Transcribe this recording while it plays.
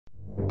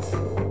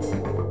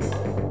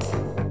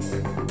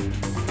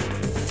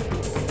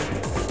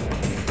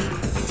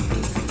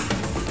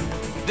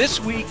This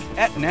week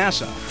at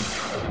NASA.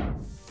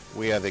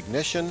 We have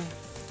ignition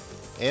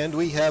and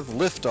we have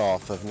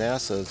liftoff of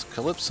NASA's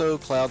Calypso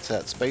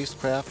CloudSat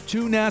spacecraft.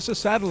 2 NASA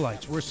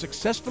satellites were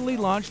successfully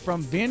launched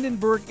from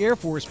Vandenberg Air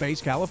Force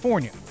Base,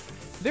 California.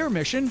 Their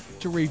mission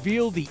to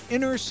reveal the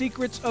inner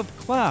secrets of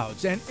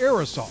clouds and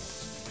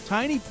aerosols,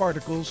 tiny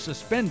particles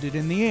suspended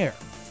in the air.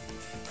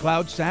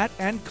 CloudSat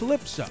and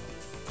Calypso,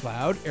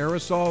 cloud,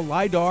 aerosol,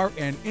 LiDAR,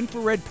 and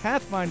infrared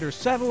pathfinder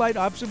satellite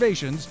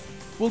observations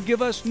will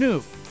give us new,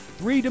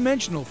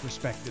 three-dimensional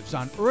perspectives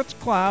on Earth's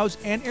clouds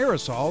and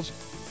aerosols,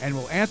 and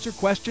will answer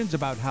questions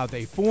about how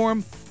they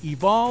form,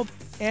 evolve,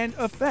 and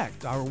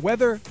affect our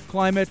weather,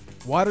 climate,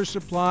 water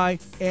supply,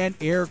 and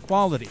air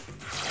quality.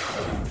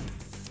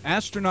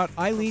 Astronaut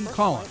Eileen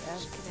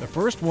Collins, the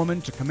first woman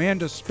to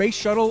command a space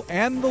shuttle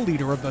and the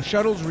leader of the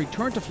shuttle's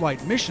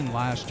return-to-flight mission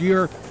last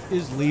year,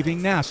 is leaving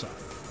NASA.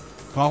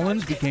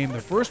 Collins became the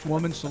first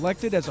woman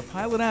selected as a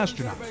pilot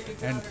astronaut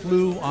and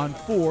flew on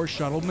 4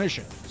 shuttle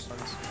missions.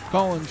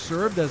 Collins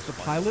served as the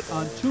pilot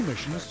on 2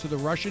 missions to the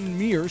Russian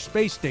Mir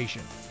space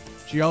station.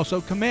 She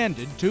also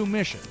commanded 2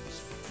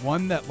 missions,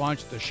 one that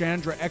launched the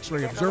Chandra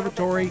X-ray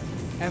Observatory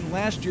and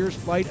last year's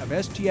flight of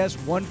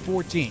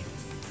STS-114,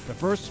 the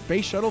first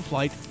space shuttle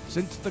flight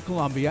since the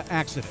Columbia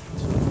accident.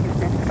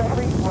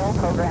 Discovery, roll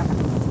program.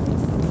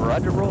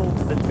 Roger, roll,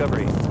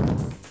 Discovery.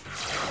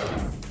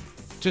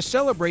 To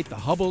celebrate the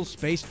Hubble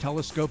Space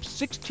Telescope's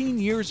 16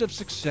 years of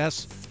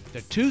success,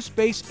 the 2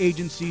 space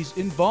agencies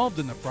involved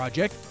in the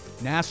project,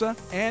 NASA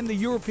and the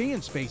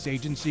European Space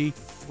Agency,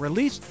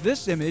 released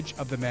this image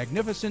of the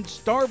magnificent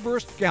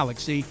starburst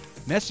galaxy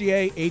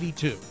Messier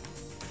 82.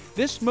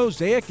 This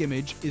mosaic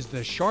image is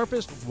the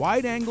sharpest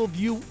wide-angle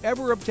view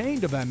ever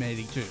obtained of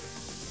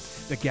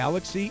M82. The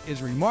galaxy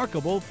is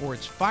remarkable for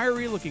its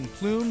fiery-looking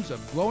plumes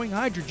of glowing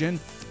hydrogen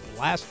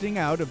blasting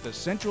out of the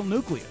central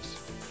nucleus.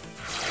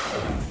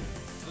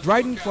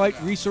 Dryden Flight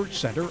Research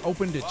Center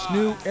opened its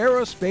new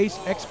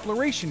Aerospace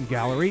Exploration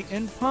Gallery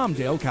in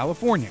Palmdale,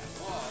 California.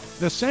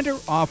 The center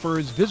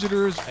offers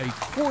visitors a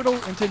portal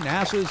into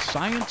NASA's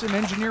science and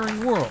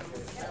engineering world,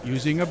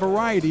 using a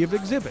variety of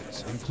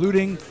exhibits,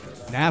 including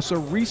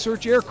NASA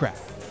research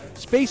aircraft,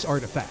 space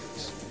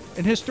artifacts,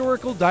 an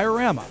historical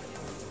diorama,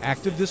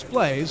 active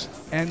displays,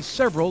 and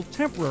several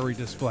temporary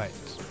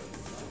displays.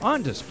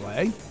 On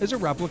display is a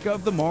replica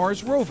of the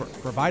Mars rover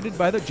provided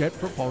by the Jet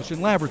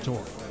Propulsion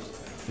Laboratory.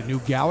 The new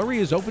gallery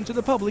is open to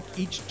the public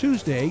each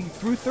Tuesday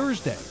through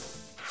Thursday.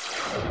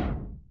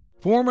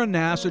 Former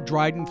NASA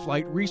Dryden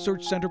Flight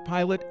Research Center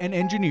pilot and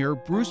engineer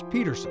Bruce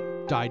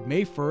Peterson died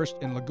May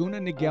 1st in Laguna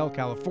Niguel,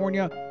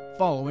 California,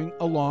 following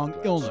a long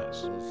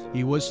illness.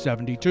 He was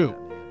 72.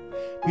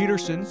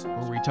 Peterson,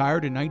 who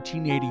retired in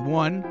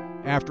 1981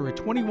 after a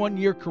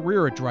 21-year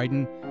career at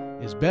Dryden,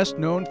 is best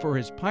known for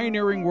his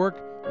pioneering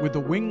work with the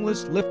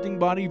wingless lifting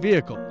body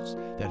vehicles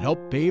that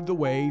helped pave the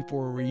way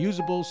for a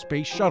reusable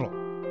space shuttle.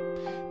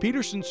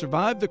 Peterson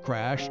survived the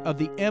crash of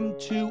the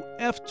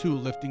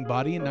M2F2 lifting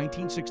body in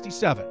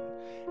 1967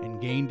 and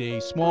gained a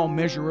small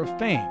measure of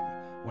fame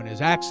when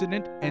his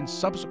accident and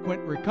subsequent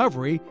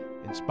recovery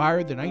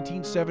inspired the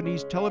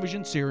 1970s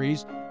television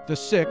series The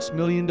 $6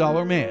 Million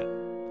Man.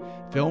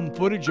 Film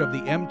footage of the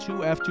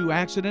M2F2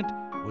 accident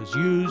was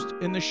used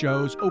in the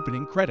show's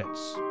opening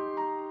credits.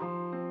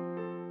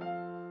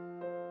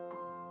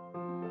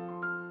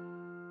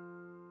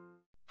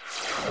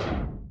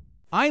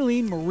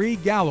 Eileen Marie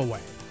Galloway,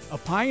 a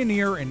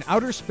pioneer in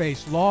outer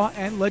space law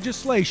and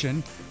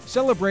legislation,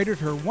 celebrated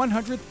her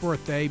 100th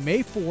birthday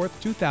May 4,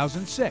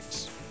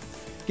 2006.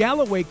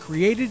 Galloway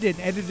created and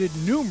edited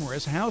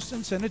numerous House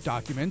and Senate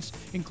documents,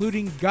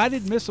 including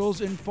guided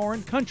missiles in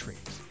foreign countries,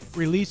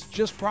 released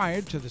just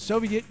prior to the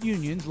Soviet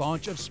Union's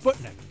launch of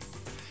Sputnik.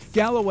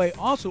 Galloway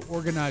also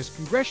organized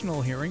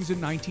congressional hearings in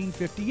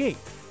 1958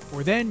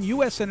 for then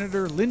U.S.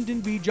 Senator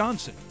Lyndon B.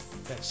 Johnson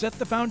that set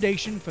the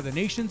foundation for the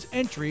nation's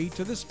entry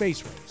to the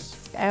space race.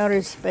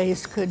 Outer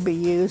space could be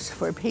used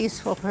for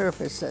peaceful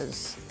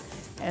purposes,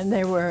 and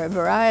there were a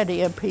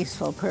variety of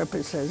peaceful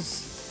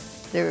purposes.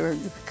 There were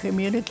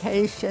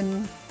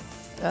communication,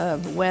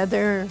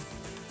 weather,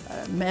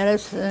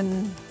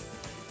 medicine,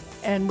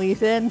 and we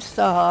then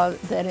saw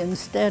that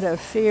instead of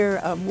fear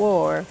of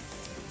war,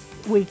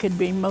 we could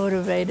be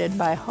motivated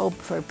by hope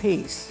for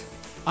peace.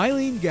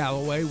 Eileen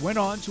Galloway went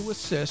on to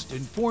assist in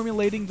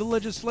formulating the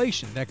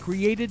legislation that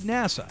created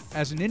NASA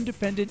as an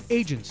independent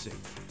agency.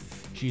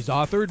 She's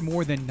authored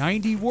more than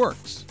 90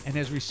 works and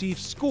has received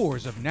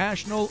scores of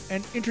national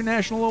and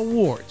international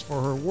awards for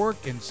her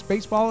work in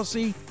space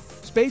policy,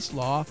 space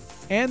law,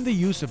 and the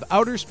use of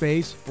outer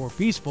space for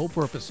peaceful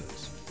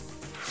purposes.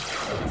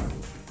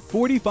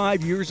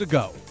 45 years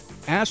ago,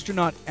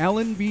 astronaut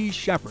Alan B.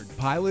 Shepard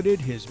piloted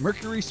his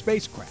Mercury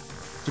spacecraft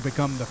to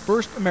become the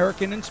first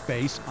American in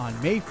space on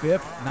May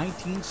 5,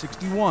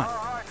 1961.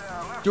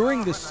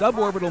 During this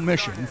suborbital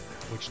mission,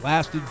 which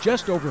lasted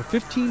just over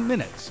 15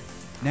 minutes,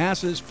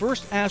 NASA's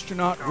first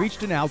astronaut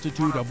reached an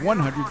altitude of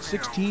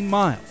 116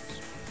 miles.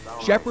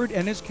 Shepard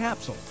and his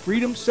capsule,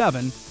 Freedom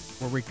 7,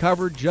 were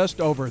recovered just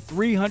over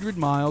 300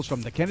 miles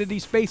from the Kennedy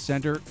Space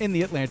Center in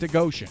the Atlantic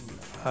Ocean.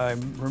 I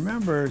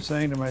remember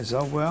saying to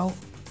myself, well,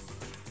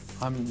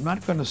 I'm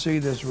not going to see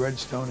this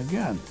redstone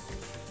again.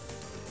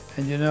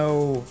 And you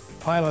know,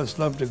 pilots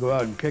love to go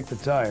out and kick the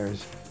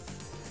tires.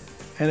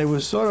 And it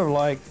was sort of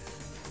like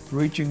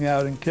reaching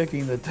out and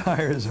kicking the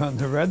tires on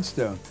the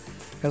redstone.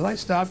 Because I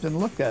stopped and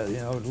looked at it, you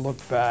know,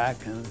 looked back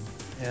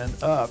and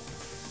up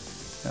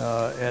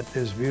at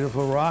this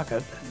beautiful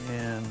rocket.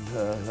 And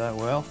thought,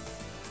 well,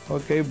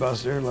 okay,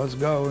 Buster, let's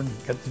go and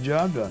get the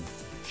job done.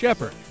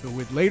 Shepard, who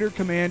would later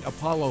command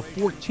Apollo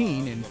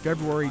 14 in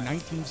February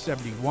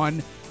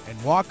 1971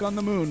 and walk on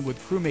the moon with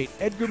crewmate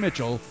Edgar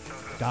Mitchell,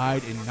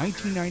 died in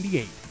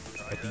 1998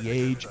 at the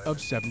age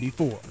of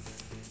 74.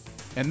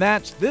 And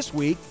that's This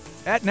Week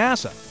at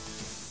NASA.